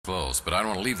close, but I don't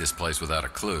want to leave this place without a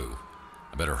clue.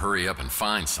 I better hurry up and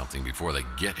find something before they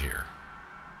get here.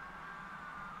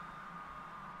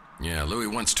 Yeah, Louis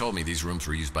once told me these rooms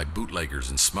were used by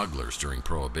bootleggers and smugglers during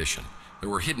Prohibition. There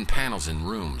were hidden panels in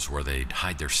rooms where they'd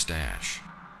hide their stash.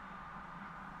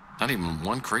 Not even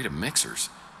one crate of mixers.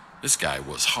 This guy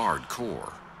was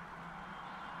hardcore.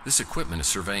 This equipment is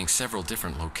surveying several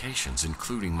different locations,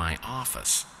 including my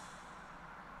office.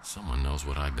 Someone knows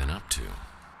what I've been up to.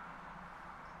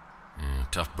 Yeah,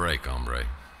 tough break, hombre.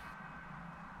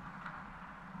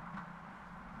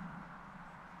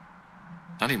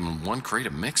 Not even one crate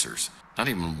of mixers. Not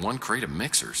even one crate of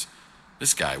mixers.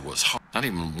 This guy was not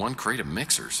even one crate of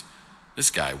mixers. This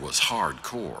guy was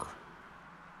hardcore.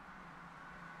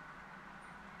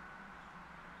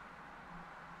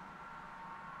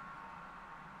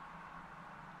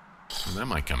 Well, that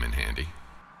might come in handy.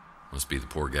 Must be the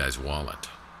poor guy's wallet.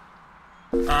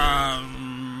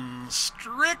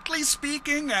 Strictly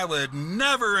speaking, I would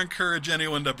never encourage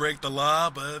anyone to break the law,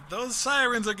 but those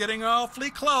sirens are getting awfully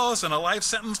close, and a life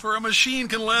sentence for a machine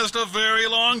can last a very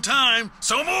long time.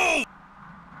 So move!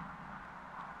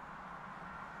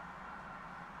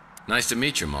 Nice to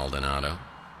meet you, Maldonado.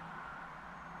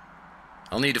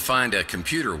 I'll need to find a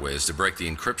computer whiz to break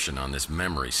the encryption on this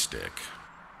memory stick.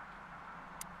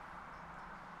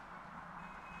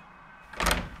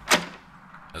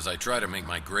 As I try to make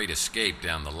my great escape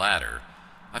down the ladder,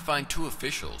 I find two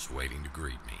officials waiting to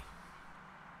greet me.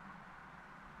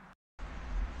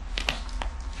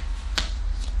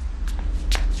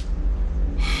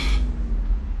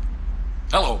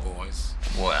 Hello, boys.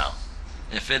 Well,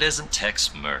 if it isn't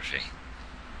Tex Murphy,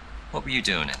 what were you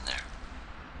doing in there?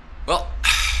 Well,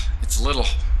 it's a little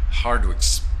hard to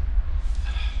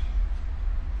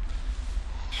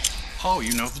Oh,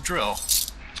 you know the drill.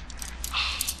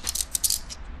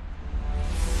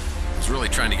 I was really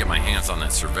trying to get my hands on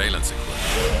that surveillance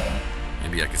equipment.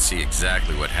 Maybe I could see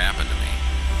exactly what happened to me.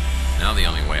 Now the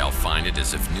only way I'll find it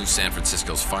is if New San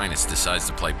Francisco's finest decides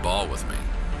to play ball with me.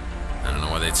 I don't know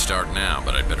where they'd start now,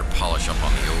 but I'd better polish up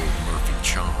on the old Murphy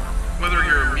charm. Whether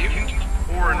you're a mutant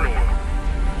or a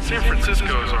norm, San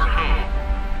Francisco is our home.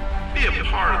 Be a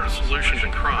part of the solution to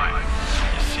crime.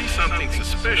 You see something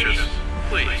suspicious,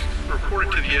 please report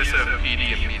it to the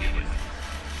NSFPD immediately.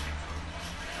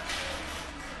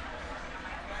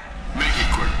 Make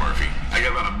it quick, Murphy. I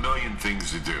got about 1 million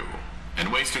things to do. And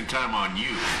wasting time on you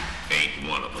ain't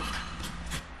one of them.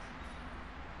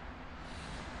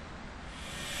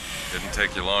 Didn't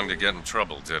take you long to get in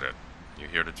trouble, did it? You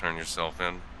here to turn yourself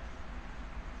in?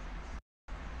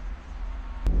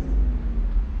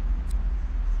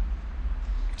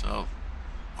 So,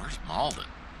 where's Malden?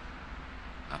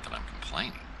 Not that I'm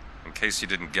complaining. In case you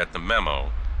didn't get the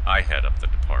memo, I head up the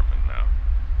department now.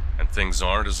 And things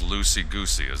aren't as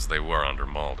loosey-goosey as they were under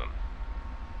Malden.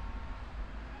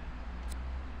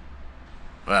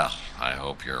 Well, I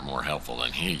hope you're more helpful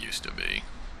than he used to be.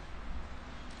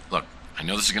 Look, I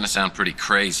know this is going to sound pretty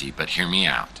crazy, but hear me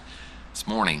out. This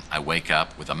morning, I wake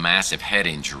up with a massive head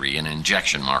injury and an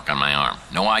injection mark on my arm.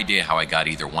 No idea how I got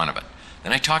either one of it.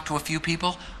 Then I talk to a few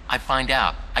people. I find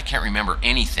out I can't remember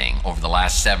anything over the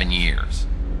last 7 years.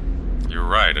 You're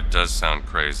right, it does sound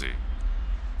crazy.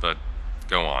 But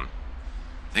go on.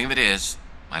 The thing of it is,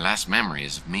 my last memory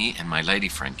is of me and my lady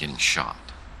friend getting shot.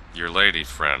 Your lady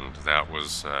friend, that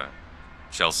was,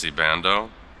 Chelsea Bando?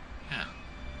 Yeah.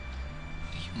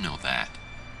 How do you know that?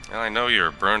 Well, I know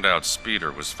your burned-out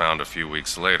speeder was found a few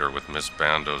weeks later with Miss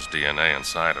Bando's DNA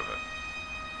inside of it.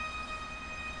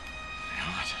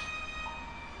 God.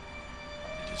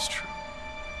 It is true.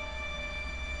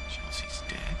 Chelsea's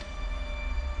dead.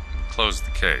 Closed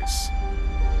the case.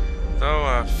 Though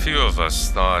a few of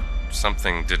us thought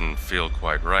something didn't feel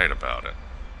quite right about it.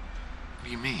 What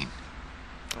do you mean?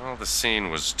 Well, the scene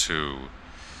was too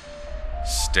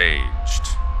staged.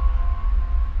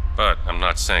 But I'm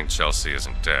not saying Chelsea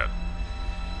isn't dead.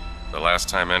 The last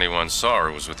time anyone saw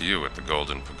her was with you at the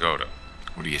Golden Pagoda.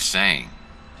 What are you saying?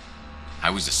 I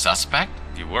was a suspect?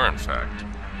 You were, in fact.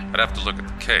 I'd have to look at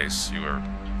the case. You were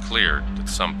cleared at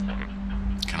some point.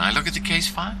 Can I look at the case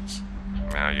files?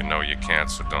 Now, you know you can't,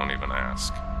 so don't even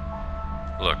ask.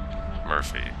 Look,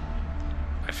 Murphy,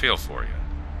 I feel for you.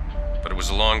 But it was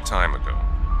a long time ago.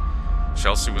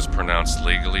 Chelsea was pronounced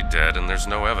legally dead, and there's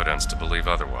no evidence to believe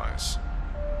otherwise.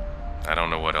 I don't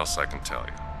know what else I can tell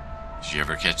you. Did you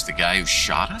ever catch the guy who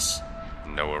shot us?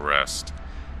 No arrest.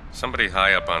 Somebody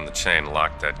high up on the chain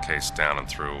locked that case down and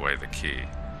threw away the key.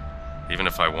 Even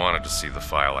if I wanted to see the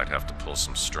file, I'd have to pull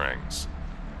some strings.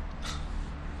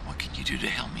 What can you do to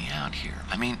help me out here?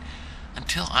 I mean,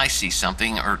 until I see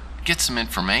something or get some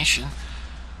information,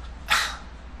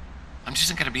 I'm just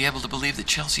not going to be able to believe that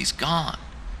Chelsea's gone.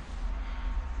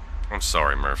 I'm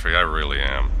sorry, Murphy, I really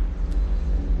am.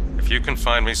 If you can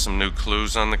find me some new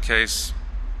clues on the case,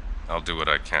 I'll do what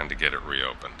I can to get it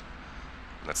reopened.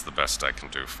 That's the best I can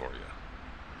do for you.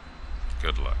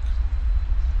 Good luck.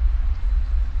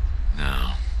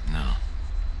 No.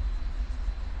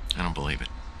 I don't believe it.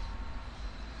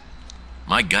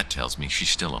 My gut tells me she's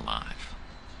still alive.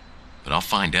 But I'll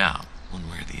find out one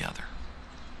way or the other.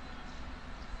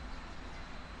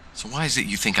 So why is it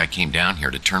you think I came down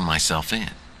here to turn myself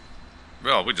in?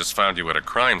 Well, we just found you at a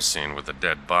crime scene with a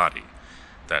dead body.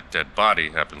 That dead body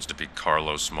happens to be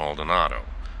Carlos Maldonado,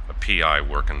 a PI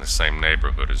working the same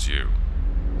neighborhood as you.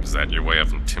 Is that your way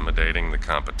of intimidating the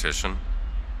competition?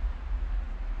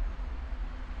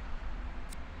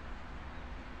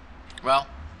 Well,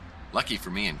 lucky for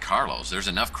me and Carlos, there's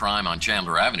enough crime on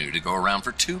Chandler Avenue to go around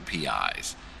for 2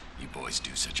 PIs. You boys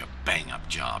do such a bang-up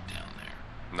job down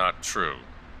there. Not true.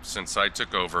 Since I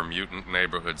took over, mutant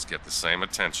neighborhoods get the same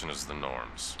attention as the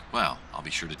norms. Well, I'll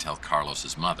be sure to tell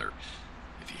Carlos's mother,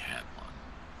 if he had one.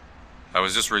 I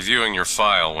was just reviewing your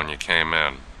file when you came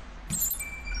in.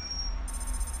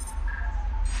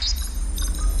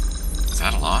 Is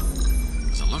that a lot?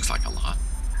 Because it looks like a lot.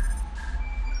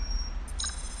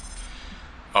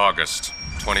 August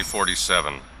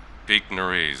 2047. Beak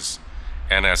Nariz,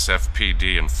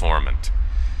 NSFPD informant.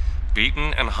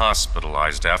 Beaten and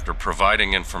hospitalized after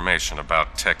providing information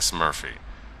about Tex Murphy.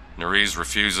 Nariz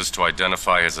refuses to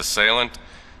identify his assailant.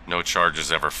 No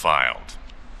charges ever filed.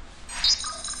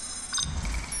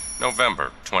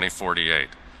 November 2048.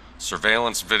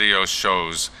 Surveillance video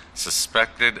shows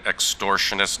suspected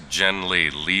extortionist Jen Lee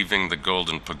leaving the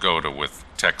Golden Pagoda with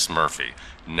Tex Murphy,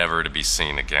 never to be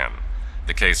seen again.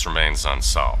 The case remains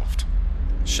unsolved.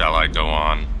 Shall I go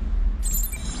on?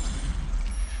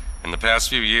 In the past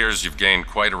few years, you've gained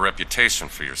quite a reputation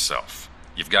for yourself.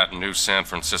 You've gotten New San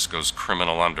Francisco's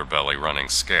criminal underbelly running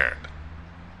scared.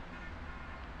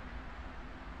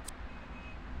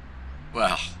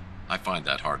 Well, I find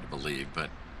that hard to believe,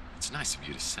 but it's nice of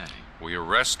you to say. We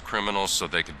arrest criminals so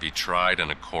they could be tried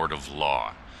in a court of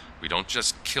law. We don't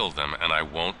just kill them, and I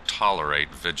won't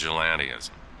tolerate vigilantism.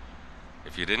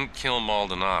 If you didn't kill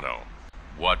Maldonado,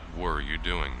 what were you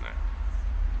doing there?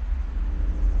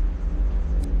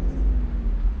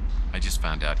 I just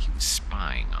found out he was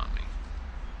spying on me.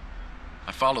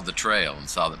 I followed the trail and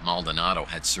saw that Maldonado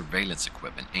had surveillance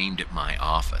equipment aimed at my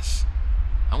office.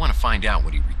 I want to find out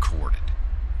what he recorded.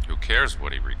 Who cares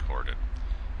what he recorded?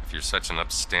 If you're such an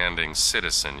upstanding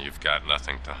citizen, you've got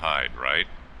nothing to hide, right?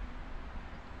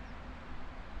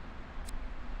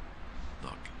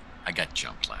 Look, I got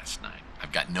jumped last night.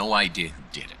 I've got no idea who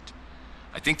did it.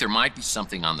 I think there might be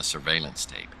something on the surveillance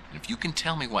tape, and if you can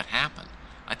tell me what happened,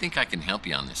 I think I can help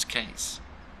you on this case.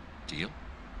 Deal?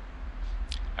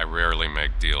 I rarely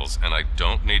make deals, and I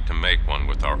don't need to make one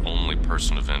with our only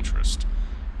person of interest.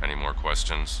 Any more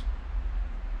questions?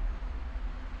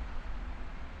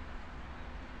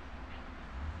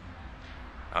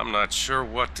 I'm not sure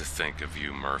what to think of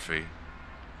you, Murphy.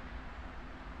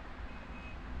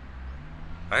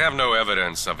 I have no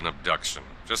evidence of an abduction,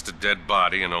 just a dead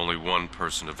body and only one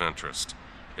person of interest.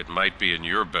 It might be in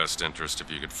your best interest if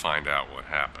you could find out what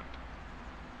happened.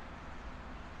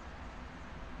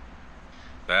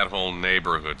 That whole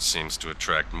neighborhood seems to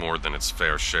attract more than its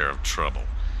fair share of trouble.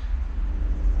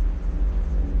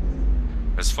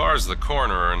 As far as the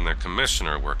coroner and the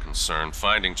commissioner were concerned,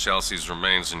 finding Chelsea's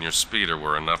remains in your speeder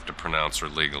were enough to pronounce her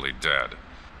legally dead.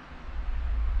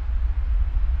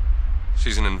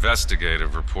 She's an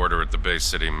investigative reporter at the Bay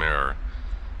City Mirror,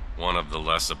 one of the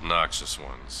less obnoxious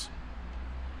ones.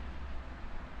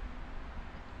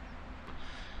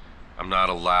 I'm not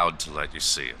allowed to let you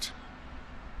see it.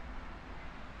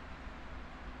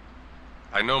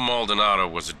 I know Maldonado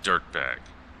was a dirtbag,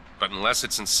 but unless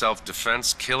it's in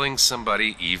self-defense, killing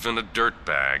somebody, even a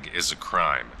dirtbag, is a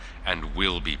crime and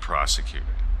will be prosecuted.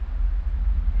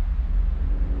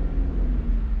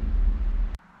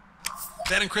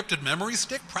 That encrypted memory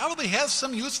stick probably has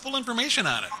some useful information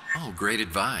on it. Oh, great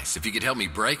advice. If you could help me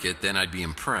break it, then I'd be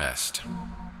impressed.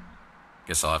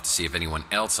 Guess I'll have to see if anyone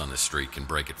else on the street can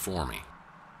break it for me.